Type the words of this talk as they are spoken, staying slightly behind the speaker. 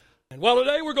Well,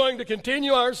 today we're going to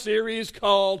continue our series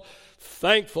called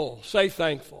Thankful. Say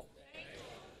thankful.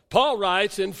 Paul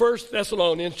writes in 1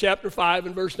 Thessalonians chapter 5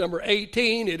 and verse number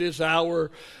 18. It is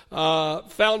our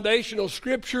foundational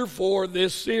scripture for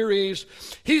this series.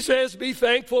 He says, be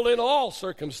thankful in all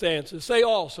circumstances. Say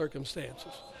all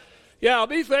circumstances. Yeah,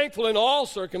 be thankful in all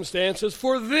circumstances,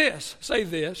 for this, say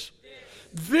this.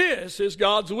 This is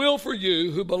God's will for you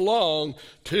who belong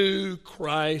to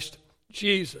Christ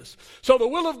Jesus. So the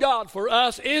will of God for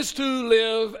us is to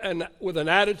live with an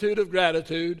attitude of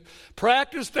gratitude,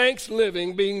 practice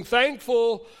thanksgiving, being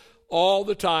thankful all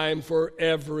the time for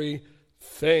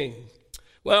everything.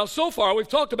 Well, so far we've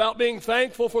talked about being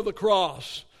thankful for the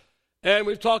cross, and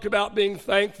we've talked about being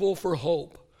thankful for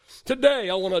hope. Today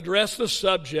I want to address the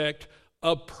subject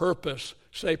of purpose.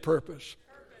 Say purpose.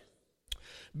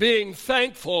 Being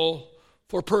thankful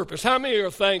for purpose. How many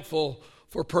are thankful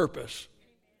for purpose?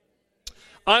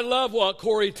 I love what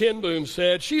Corrie ten Boom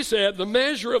said. She said, the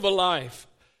measure of a life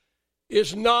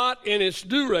is not in its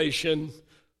duration,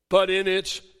 but in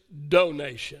its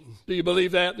donation. Do you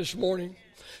believe that this morning?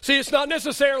 See, it's not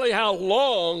necessarily how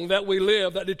long that we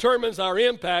live that determines our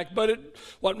impact, but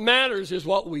what matters is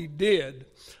what we did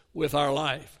with our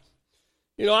life.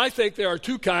 You know, I think there are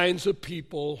two kinds of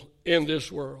people in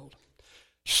this world.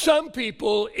 Some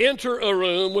people enter a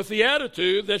room with the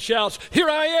attitude that shouts, here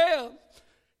I am.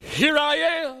 Here I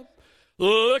am.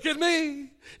 Look at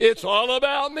me. It's all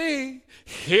about me.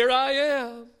 Here I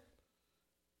am.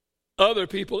 Other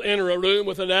people enter a room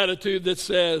with an attitude that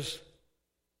says,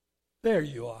 there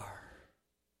you are.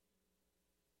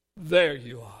 There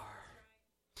you are.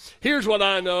 Here's what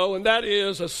I know, and that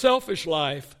is a selfish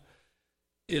life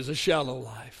is a shallow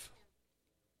life.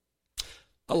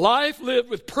 A life lived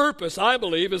with purpose, I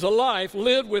believe, is a life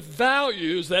lived with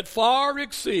values that far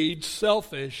exceed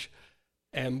selfish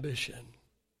ambition.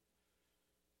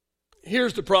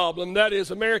 Here's the problem. That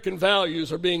is, American values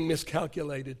are being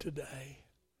miscalculated today.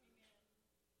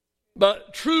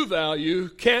 But true value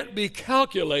can't be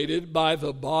calculated by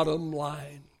the bottom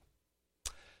line.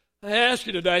 I ask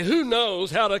you today, who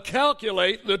knows how to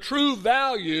calculate the true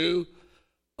value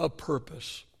of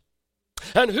purpose?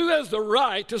 And who has the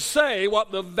right to say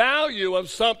what the value of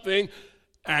something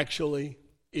actually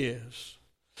is?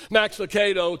 Max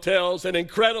Lucado tells an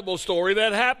incredible story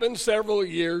that happened several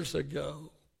years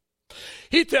ago.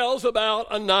 He tells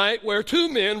about a night where two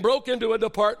men broke into a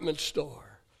department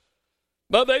store,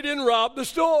 but they didn't rob the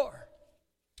store.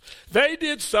 They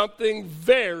did something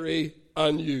very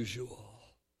unusual.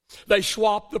 They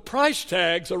swapped the price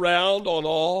tags around on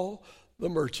all the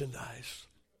merchandise.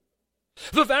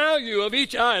 The value of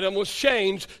each item was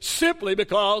changed simply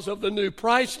because of the new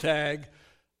price tag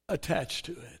attached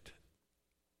to it.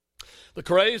 The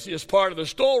craziest part of the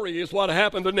story is what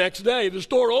happened the next day. The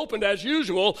store opened as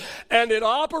usual, and it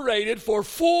operated for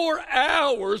 4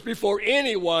 hours before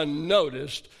anyone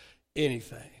noticed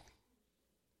anything.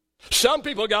 Some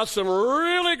people got some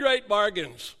really great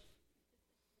bargains,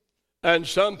 and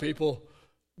some people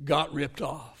got ripped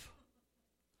off.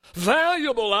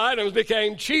 Valuable items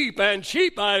became cheap, and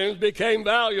cheap items became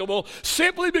valuable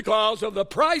simply because of the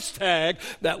price tag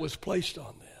that was placed on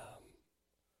them.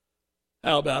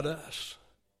 How about us?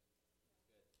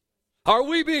 Are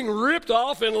we being ripped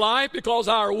off in life because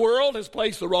our world has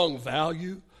placed the wrong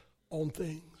value on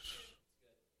things?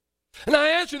 And I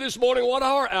ask you this morning, what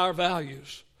are our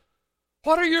values?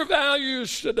 What are your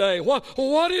values today?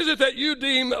 What is it that you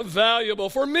deem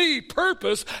valuable? For me,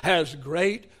 purpose has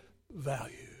great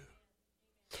value.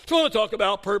 So I want to talk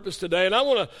about purpose today, and I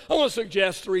want to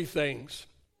suggest three things.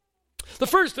 The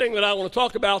first thing that I want to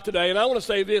talk about today, and I want to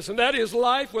say this, and that is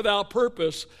life without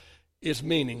purpose is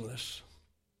meaningless.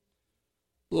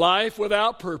 Life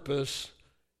without purpose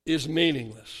is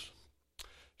meaningless.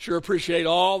 Sure appreciate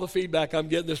all the feedback I'm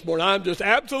getting this morning. I'm just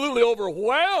absolutely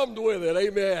overwhelmed with it.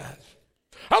 Amen.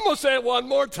 I'm going to say it one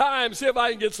more time, see if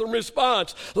I can get some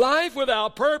response. Life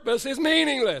without purpose is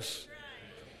meaningless.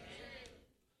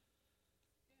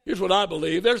 Here's what I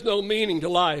believe. There's no meaning to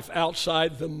life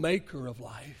outside the maker of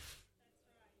life.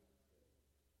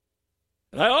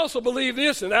 And I also believe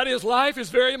this, and that is life is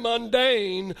very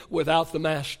mundane without the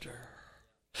master.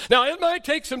 Now, it might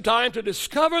take some time to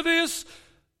discover this,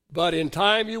 but in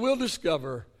time you will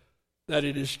discover that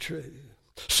it is true.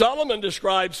 Solomon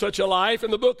describes such a life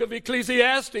in the book of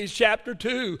Ecclesiastes, chapter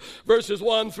 2, verses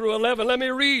 1 through 11. Let me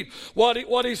read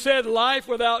what he said. Life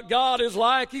without God is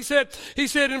like. He said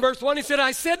in verse 1, he said,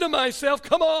 I said to myself,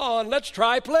 come on, let's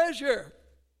try pleasure.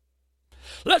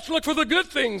 Let's look for the good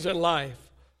things in life.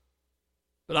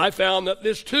 But I found that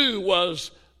this too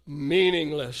was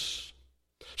meaningless.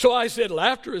 So I said,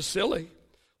 laughter is silly.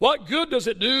 What good does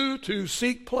it do to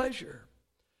seek pleasure?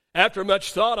 After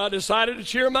much thought, I decided to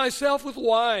cheer myself with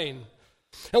wine.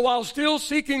 And while still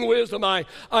seeking wisdom, I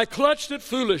clutched at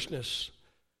foolishness.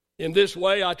 In this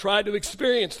way, I tried to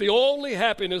experience the only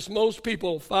happiness most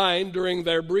people find during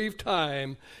their brief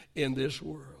time in this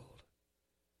world.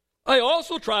 I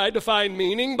also tried to find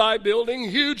meaning by building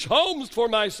huge homes for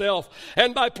myself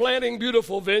and by planting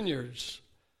beautiful vineyards.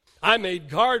 I made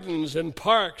gardens and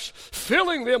parks,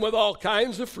 filling them with all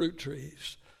kinds of fruit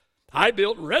trees. I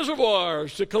built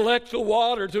reservoirs to collect the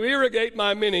water to irrigate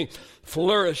my many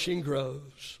flourishing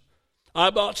groves.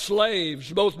 I bought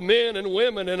slaves, both men and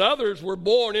women, and others were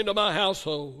born into my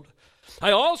household. I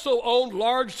also owned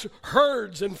large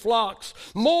herds and flocks,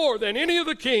 more than any of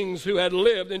the kings who had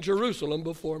lived in Jerusalem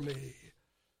before me.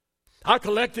 I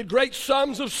collected great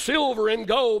sums of silver and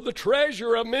gold, the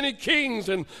treasure of many kings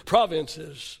and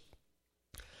provinces.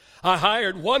 I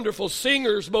hired wonderful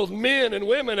singers, both men and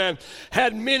women, and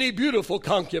had many beautiful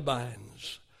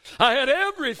concubines. I had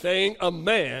everything a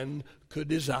man could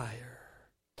desire.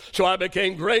 So I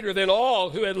became greater than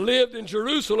all who had lived in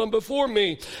Jerusalem before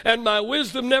me, and my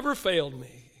wisdom never failed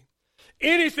me.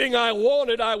 Anything I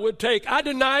wanted, I would take. I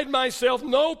denied myself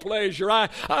no pleasure. I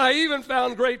even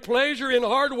found great pleasure in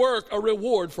hard work, a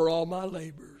reward for all my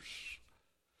labors.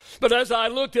 But as I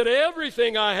looked at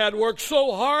everything I had worked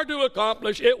so hard to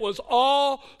accomplish, it was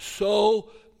all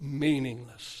so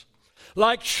meaningless.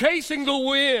 Like chasing the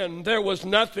wind, there was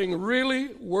nothing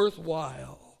really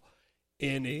worthwhile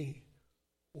anywhere.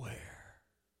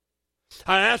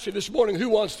 I asked you this morning, who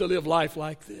wants to live life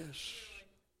like this?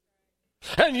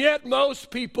 And yet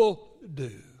most people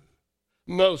do.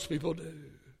 Most people do.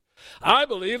 I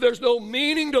believe there's no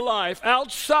meaning to life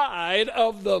outside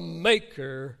of the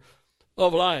maker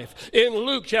of life. In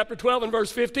Luke chapter 12 and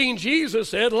verse 15, Jesus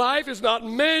said, life is not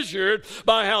measured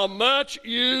by how much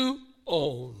you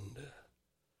owned.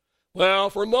 Well,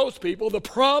 for most people, the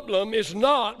problem is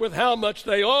not with how much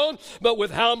they own, but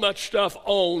with how much stuff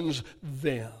owns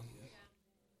them.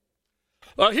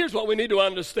 Here's what we need to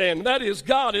understand, and that is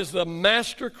God is the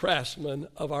master craftsman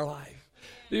of our life.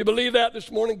 Do you believe that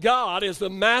this morning? God is the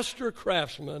master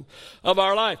craftsman of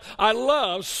our life. I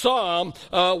love Psalm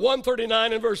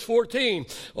 139 and verse 14.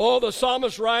 Oh, the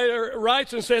psalmist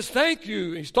writes and says, thank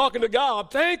you. He's talking to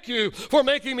God. Thank you for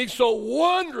making me so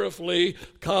wonderfully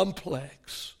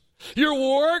complex. Your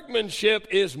workmanship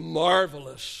is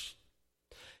marvelous.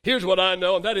 Here's what I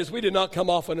know, and that is we did not come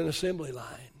off on an assembly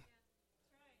line.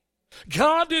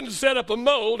 God didn't set up a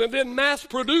mold and then mass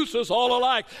produce us all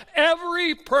alike.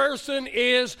 Every person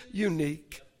is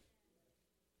unique.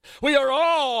 We are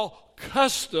all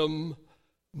custom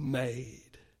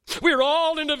made. We are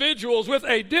all individuals with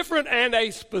a different and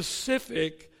a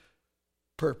specific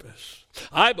purpose.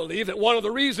 I believe that one of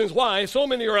the reasons why so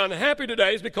many are unhappy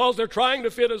today is because they're trying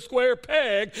to fit a square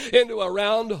peg into a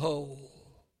round hole.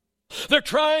 They're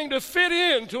trying to fit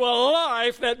into a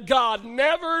life that God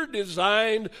never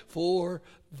designed for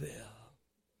them.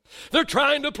 They're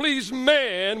trying to please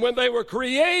man when they were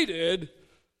created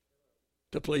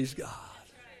to please God.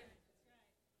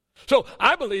 So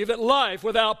I believe that life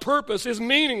without purpose is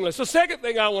meaningless. The second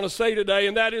thing I want to say today,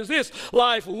 and that is this: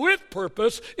 life with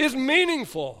purpose is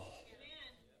meaningful.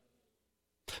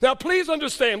 Now, please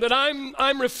understand that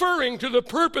I'm referring to the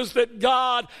purpose that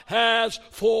God has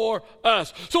for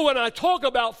us. So when I talk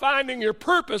about finding your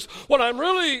purpose, what I'm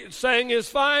really saying is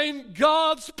find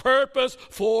God's purpose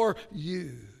for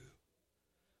you.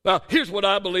 Now, here's what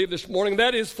I believe this morning.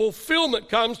 That is, fulfillment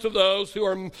comes to those who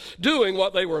are doing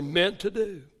what they were meant to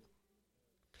do.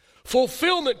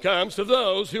 Fulfillment comes to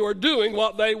those who are doing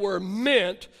what they were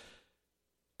meant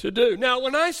to do. Now,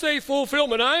 when I say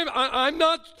fulfillment, I'm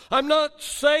not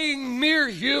saying mere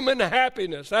human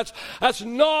happiness. That's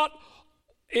not.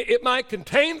 It might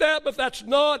contain that, but that's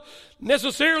not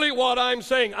necessarily what I'm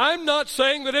saying. I'm not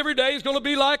saying that every day is going to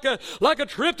be like a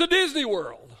trip to Disney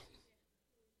World.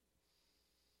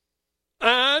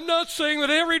 I'm not saying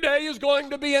that every day is going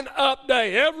to be an up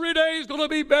day. Every day is going to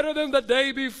be better than the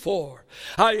day before.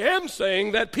 I am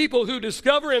saying that people who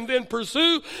discover and then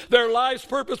pursue their life's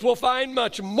purpose will find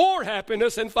much more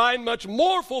happiness and find much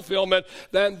more fulfillment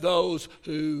than those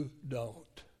who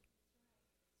don't.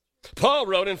 Paul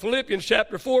wrote in Philippians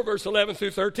chapter 4, verse 11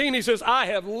 through 13, he says, I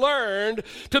have learned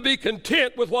to be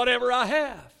content with whatever I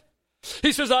have.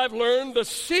 He says, I've learned the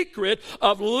secret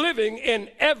of living in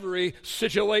every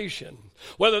situation.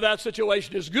 Whether that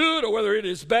situation is good or whether it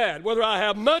is bad, whether I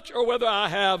have much or whether I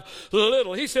have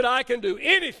little. He said, I can do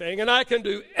anything and I can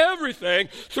do everything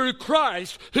through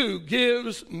Christ who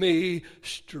gives me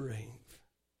strength.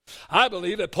 I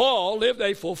believe that Paul lived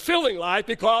a fulfilling life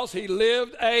because he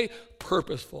lived a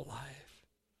purposeful life.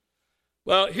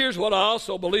 Well, here's what I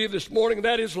also believe this morning,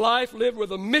 that is life lived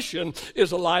with a mission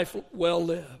is a life well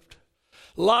lived.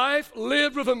 Life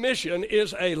lived with a mission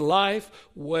is a life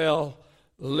well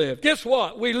lived. Guess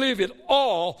what? We leave it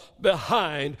all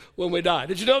behind when we die.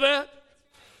 Did you know that?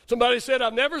 Somebody said,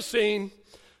 I've never seen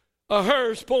a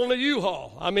hearse pulling a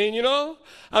U-Haul. We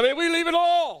leave it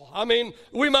all.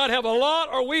 We might have a lot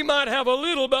or we might have a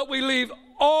little, but we leave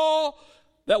all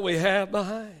that we have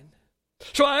behind.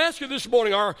 So I ask you this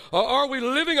morning, are we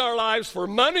living our lives for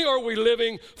money or are we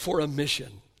living for a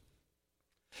mission?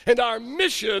 And our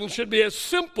mission should be as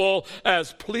simple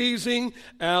as pleasing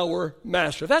our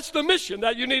master. That's the mission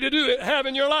that you need to have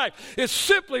in your life. It's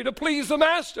simply to please the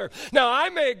master. Now, I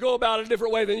may go about it a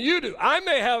different way than you do. I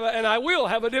may have, and I will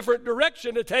have a different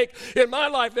direction to take in my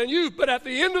life than you. But at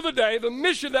the end of the day, the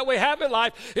mission that we have in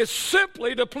life is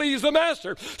simply to please the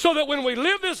master. So that when we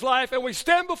live this life and we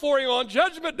stand before him on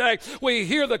Judgment Day, we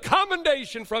hear the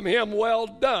commendation from him, well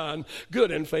done,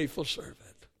 good and faithful servant.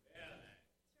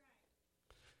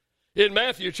 In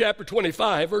Matthew chapter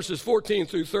 25, verses 14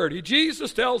 through 30,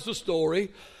 Jesus tells the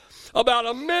story about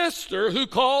a master who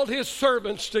called his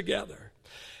servants together.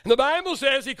 And the Bible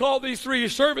says he called these three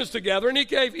servants together, and he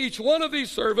gave each one of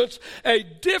these servants a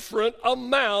different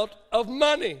amount of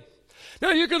money. Now,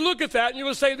 you could look at that and you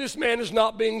would say this man is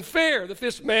not being fair, that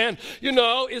this man,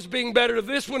 is being better to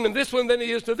this one and this one than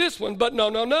he is to this one. But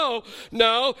no.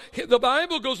 The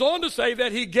Bible goes on to say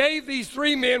that he gave these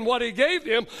three men what he gave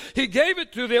them. He gave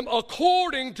it to them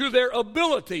according to their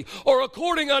ability or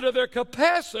according unto their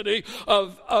capacity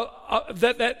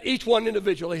that each one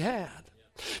individually had.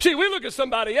 See, we look at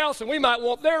somebody else and we might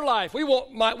want their life.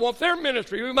 Might want their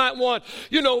ministry. We might want,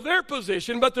 their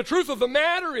position. But the truth of the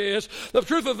matter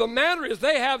is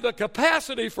they have the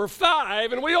capacity for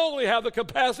 5 and we only have the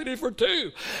capacity for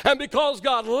 2. And because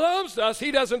God loves us, he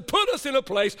doesn't put us in a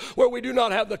place where we do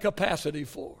not have the capacity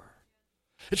for.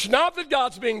 It's not that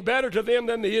God's being better to them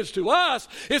than he is to us.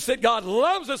 It's that God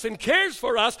loves us and cares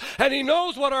for us, and he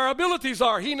knows what our abilities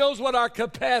are. He knows what our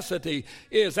capacity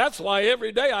is. That's why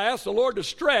every day I ask the Lord to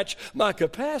stretch my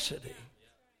capacity.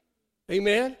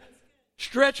 Amen?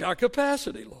 Stretch our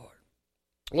capacity, Lord.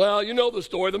 Well, you know the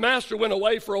story. The master went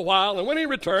away for a while, and when he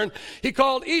returned, he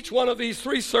called each one of these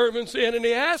 3 servants in, and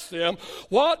he asked them,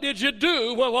 what did you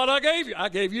do with what I gave you? I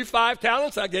gave you 5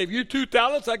 talents. I gave you 2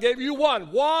 talents. I gave you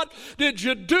 1. What did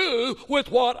you do with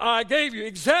what I gave you?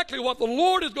 Exactly what the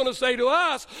Lord is going to say to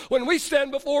us when we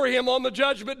stand before him on the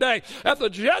judgment day. At the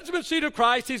judgment seat of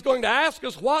Christ, he's going to ask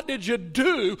us, what did you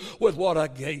do with what I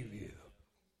gave you?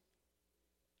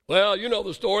 Well, you know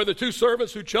the story. The 2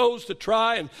 servants who chose to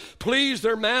try and please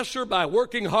their master by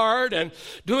working hard and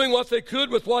doing what they could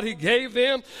with what he gave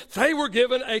them, they were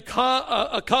given a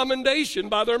commendation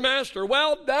by their master.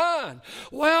 Well done.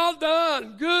 Well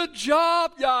done. Good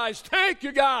job, guys. Thank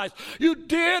you, guys. You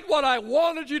did what I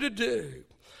wanted you to do.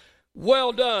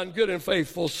 Well done, good and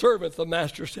faithful servant, the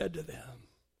master said to them.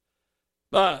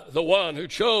 The one who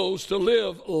chose to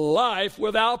live life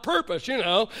without purpose.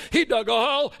 He dug a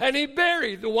hole and he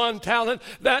buried the 1 talent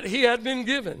that he had been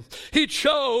given. He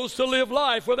chose to live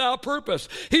life without purpose.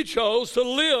 He chose to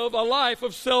live a life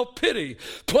of self-pity,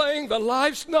 playing the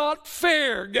life's not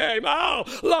fair game. Oh,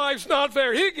 life's not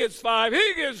fair. He gets 5,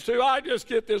 he gets 2. I just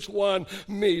get this 1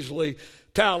 measly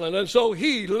talent. And so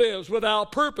he lives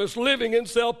without purpose, living in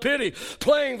self-pity,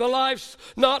 playing the life's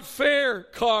not fair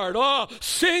card. Oh,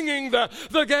 singing the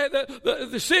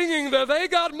they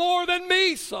got more than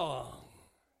me song.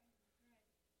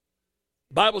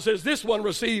 The Bible says this one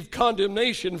received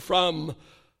condemnation from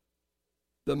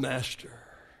the master.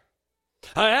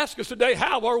 I ask us today,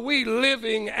 how are we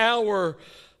living our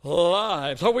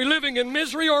lives? Are we living in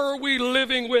misery or are we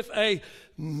living with a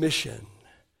mission?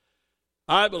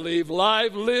 I believe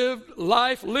life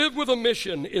lived with a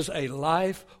mission is a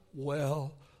life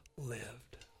well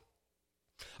lived.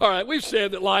 All right, we've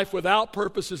said that life without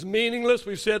purpose is meaningless.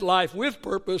 We've said life with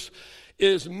purpose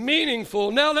is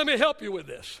meaningful. Now let me help you with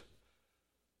this.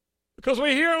 Because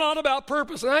we hear a lot about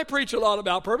purpose, and I preach a lot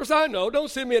about purpose. I know, don't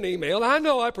send me an email. I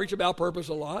know I preach about purpose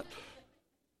a lot.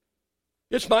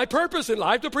 It's my purpose in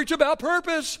life to preach about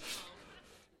purpose.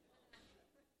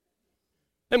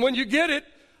 And when you get it,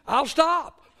 I'll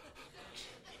stop.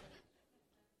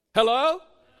 Hello?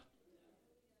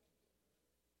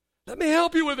 Let me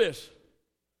help you with this.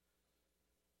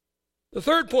 The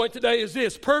third point today is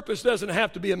this: purpose doesn't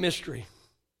have to be a mystery.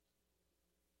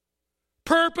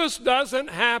 Purpose doesn't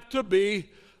have to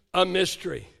be a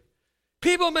mystery.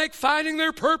 People make finding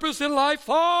their purpose in life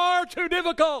far too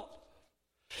difficult.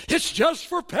 It's just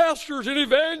for pastors and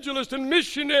evangelists and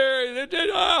missionaries.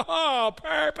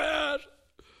 Purpose.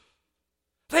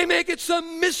 They make it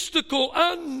some mystical,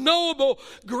 unknowable,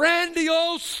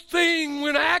 grandiose thing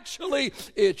when actually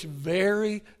it's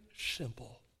very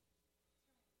simple.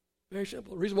 Very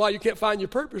simple. The reason why you can't find your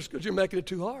purpose is because you're making it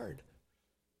too hard.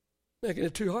 Making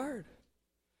it too hard.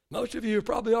 Most of you are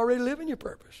probably already living your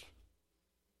purpose.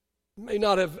 You may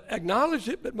not have acknowledged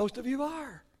it, but most of you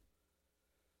are.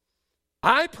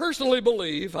 I personally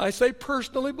believe, I say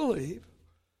personally believe,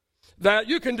 that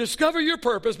you can discover your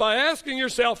purpose by asking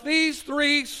yourself these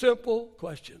three simple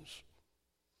questions.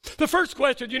 The first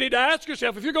question you need to ask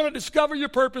yourself if you're going to discover your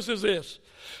purpose is this: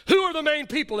 who are the main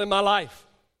people in my life?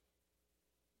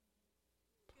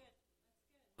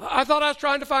 I thought I was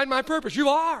trying to find my purpose. You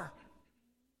are.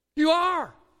 You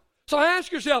are. So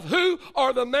ask yourself, who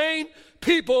are the main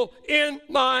people in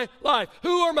my life?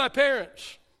 Who are my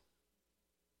parents?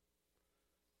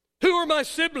 Who are my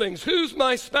siblings? Who's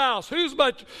my spouse? Who's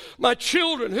my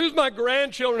children? Who's my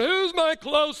grandchildren? Who's my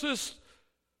closest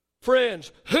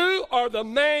friends? Who are the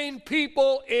main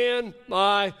people in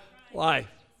my life?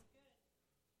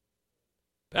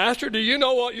 Pastor, do you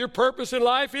know what your purpose in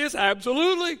life is?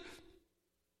 Absolutely.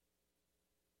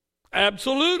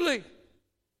 Absolutely.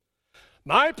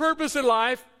 My purpose in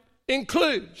life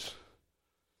includes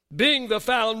being the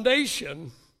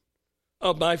foundation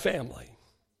of my family.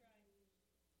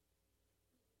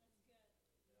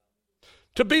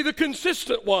 To be the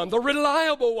consistent one, the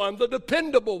reliable one, the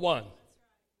dependable one.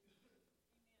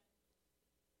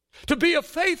 To be a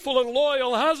faithful and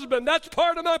loyal husband, that's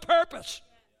part of my purpose.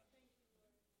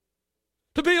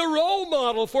 To be a role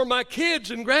model for my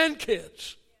kids and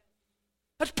grandkids,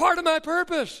 that's part of my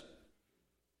purpose.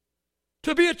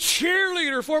 To be a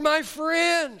cheerleader for my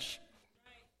friends,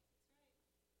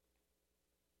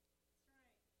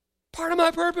 part of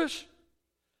my purpose.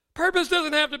 Purpose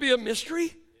doesn't have to be a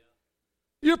mystery.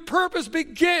 Your purpose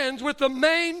begins with the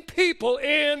main people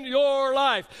in your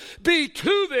life. Be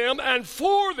to them and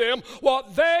for them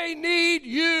what they need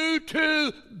you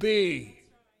to be.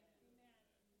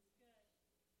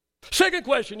 Second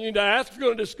question you need to ask if you're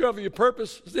going to discover your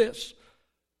purpose is this: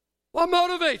 what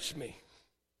motivates me?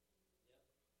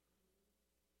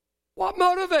 What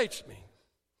motivates me?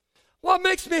 What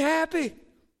makes me happy?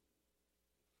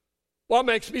 What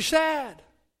makes me sad?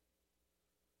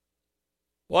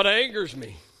 What angers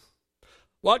me?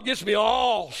 What gets me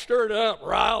all stirred up,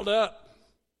 riled up?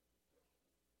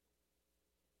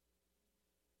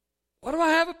 What do I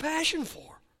have a passion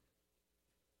for?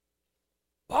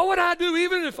 What would I do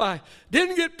even if I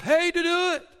didn't get paid to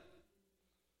do it?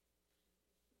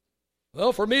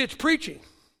 Well, for me, it's preaching.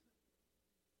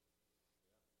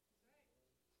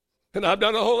 And I've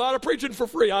done a whole lot of preaching for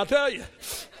free, I'll tell you.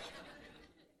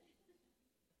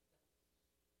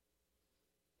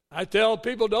 I tell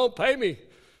people, don't pay me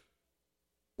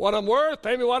what I'm worth,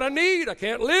 pay me what I need. I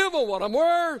can't live on what I'm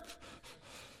worth.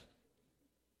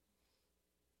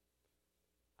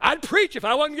 I'd preach if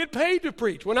I wasn't getting paid to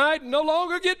preach. When I no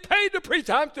longer get paid to preach,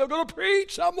 I'm still going to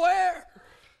preach somewhere.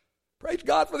 Praise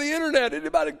God for the internet.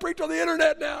 Anybody can preach on the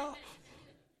internet now?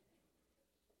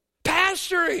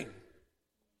 Pastoring.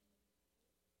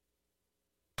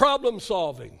 Problem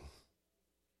solving.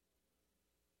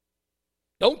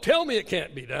 Don't tell me it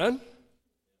can't be done.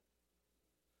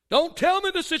 Don't tell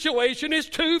me the situation is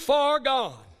too far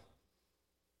gone.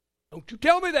 Don't you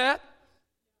tell me that.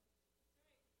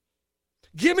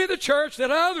 Give me the church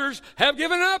that others have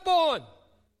given up on.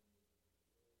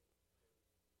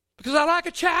 Because I like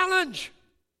a challenge.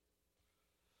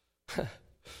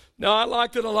 Now, I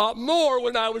liked it a lot more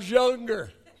when I was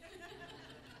younger.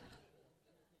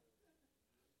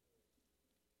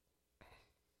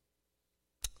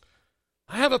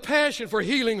 I have a passion for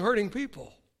healing hurting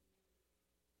people.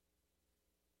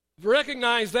 I've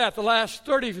recognized that the last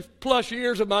 30 plus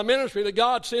years of my ministry, that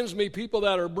God sends me people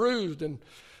that are bruised and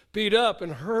beat up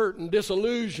and hurt and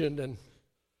disillusioned, and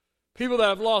people that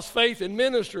have lost faith in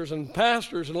ministers and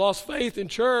pastors and lost faith in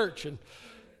church. And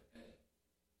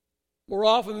more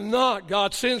often than not,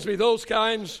 God sends me those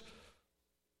kinds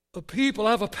of people.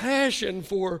 I have a passion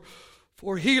for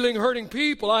healing hurting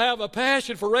people. I have a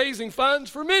passion for raising funds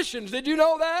for missions. Did you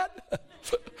know that?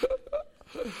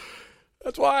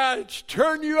 That's why I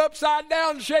turn you upside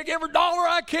down and shake every dollar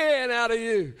I can out of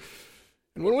you.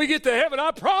 And when we get to heaven,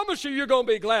 I promise you're going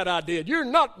to be glad I did. You're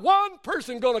not one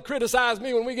person going to criticize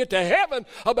me when we get to heaven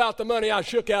about the money I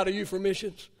shook out of you for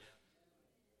missions.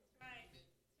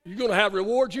 You're going to have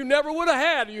rewards you never would have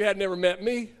had if you had never met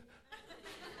me.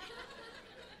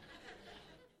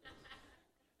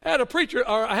 I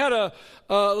had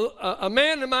a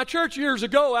man in my church years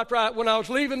ago when I was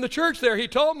leaving the church there. He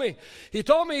told me,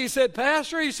 he said,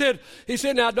 Pastor, he said,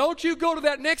 now don't you go to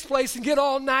that next place and get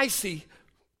all nicey.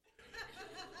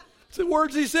 It's the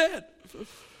words he said.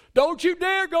 Don't you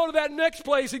dare go to that next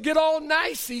place and get all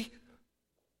nicey.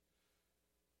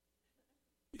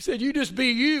 He said, you just be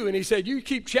you. And he said, you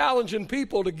keep challenging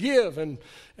people to give and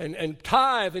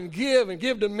tithe and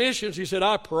give to missions. He said,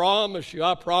 I promise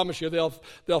you,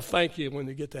 they'll thank you when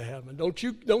they get to heaven.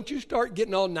 Don't you start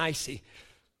getting all nicey.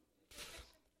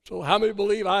 So how many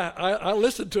believe I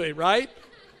listened to him, right?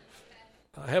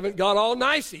 I haven't got all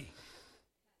nicey.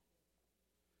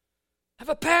 Have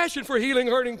a passion for healing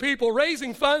hurting people,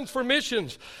 raising funds for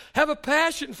missions. Have a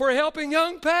passion for helping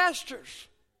young pastors.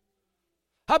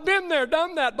 I've been there,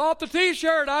 done that, bought the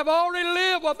t-shirt. I've already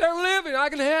lived what they're living. I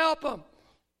can help them.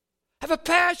 Have a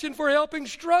passion for helping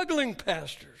struggling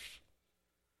pastors.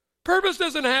 Purpose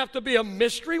doesn't have to be a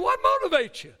mystery. What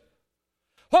motivates you?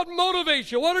 What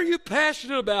motivates you? What are you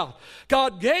passionate about?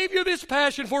 God gave you this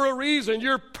passion for a reason.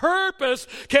 Your purpose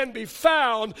can be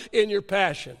found in your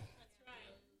passion.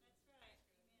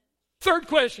 Third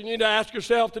question you need to ask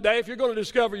yourself today, if you're going to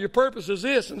discover your purpose, is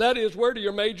this, and that is, where do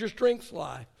your major strengths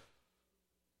lie?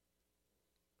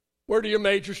 Where do your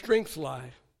major strengths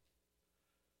lie?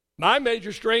 My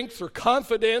major strengths are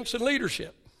confidence and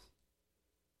leadership.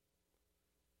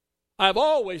 I've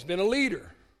always been a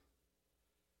leader.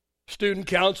 Student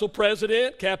council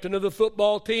president, captain of the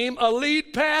football team, a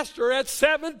lead pastor at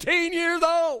 17 years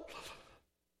old.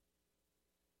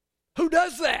 Who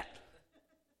does that?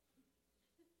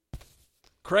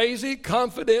 Crazy,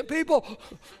 confident people.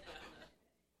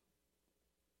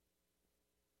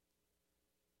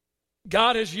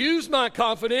 God has used my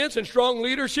confidence and strong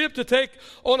leadership to take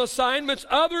on assignments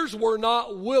others were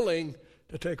not willing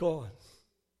to take on.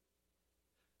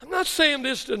 I'm not saying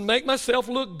this to make myself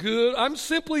look good. I'm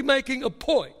simply making a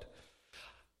point.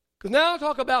 Because now I'll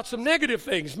talk about some negative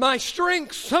things. My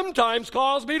strengths sometimes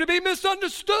cause me to be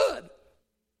misunderstood.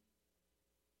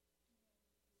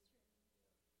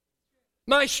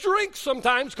 My strengths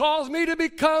sometimes cause me to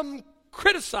become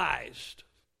criticized.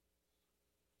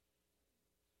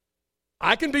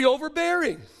 I can be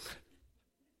overbearing.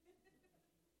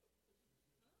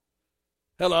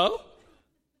 Hello?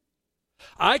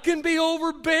 I can be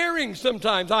overbearing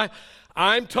sometimes.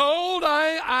 I'm told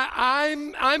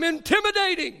I'm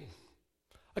intimidating.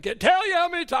 I can't tell you how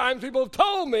many times people have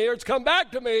told me, or it's come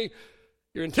back to me,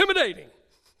 you're intimidating.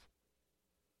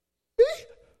 Me?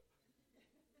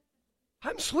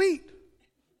 I'm sweet.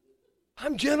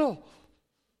 I'm gentle.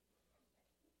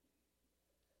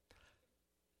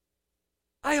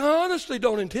 I honestly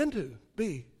don't intend to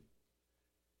be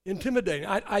intimidating.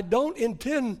 I don't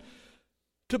intend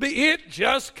to be. It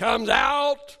just comes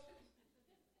out.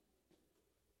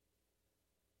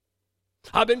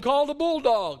 I've been called a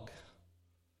bulldog.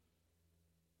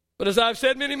 But as I've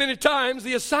said many, many times,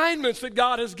 the assignments that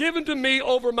God has given to me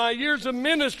over my years of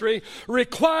ministry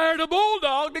required a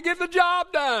bulldog to get the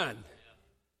job done.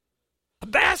 A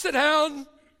basset hound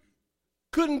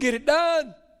couldn't get it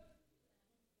done.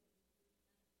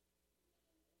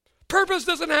 Purpose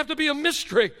doesn't have to be a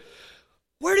mystery.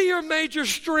 Where do your major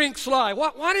strengths lie?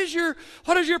 What is your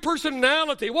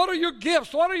personality? What are your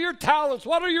gifts? What are your talents?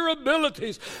 What are your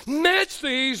abilities? Match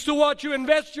these to what you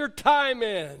invest your time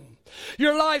in.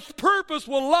 Your life's purpose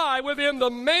will lie within the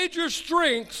major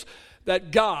strengths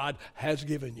that God has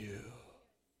given you.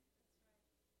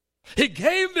 He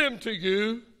gave them to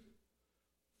you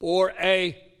for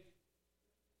a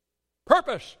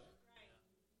purpose.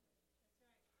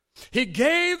 He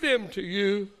gave them to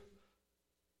you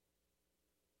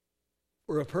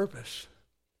for a purpose.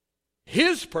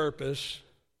 His purpose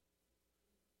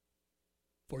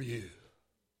for you.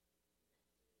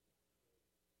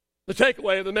 The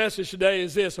takeaway of the message today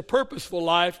is this: a purposeful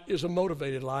life is a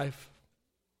motivated life.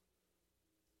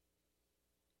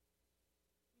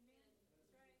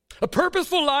 A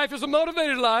purposeful life is a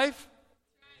motivated life.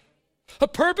 A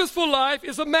purposeful life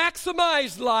is a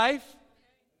maximized life.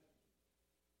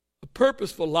 A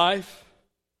purposeful life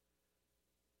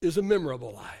is a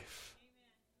memorable life.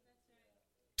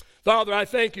 Father, I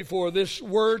thank you for this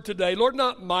word today. Lord,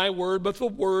 not my word, but the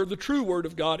word, the true word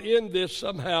of God in this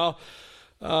somehow.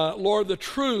 Lord, the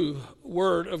true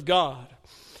word of God.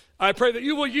 I pray that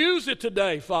you will use it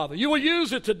today, Father. You will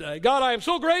use it today. God, I am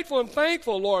so grateful and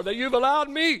thankful, Lord, that you've allowed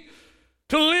me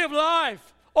to live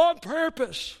life on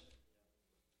purpose.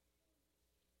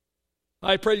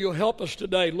 I pray you'll help us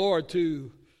today, Lord,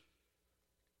 to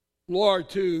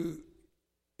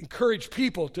encourage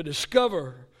people to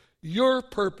discover your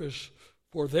purpose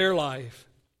for their life.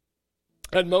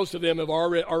 And most of them are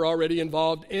already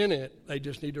involved in it. They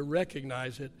just need to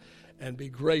recognize it and be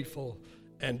grateful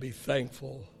and be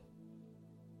thankful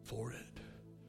for it.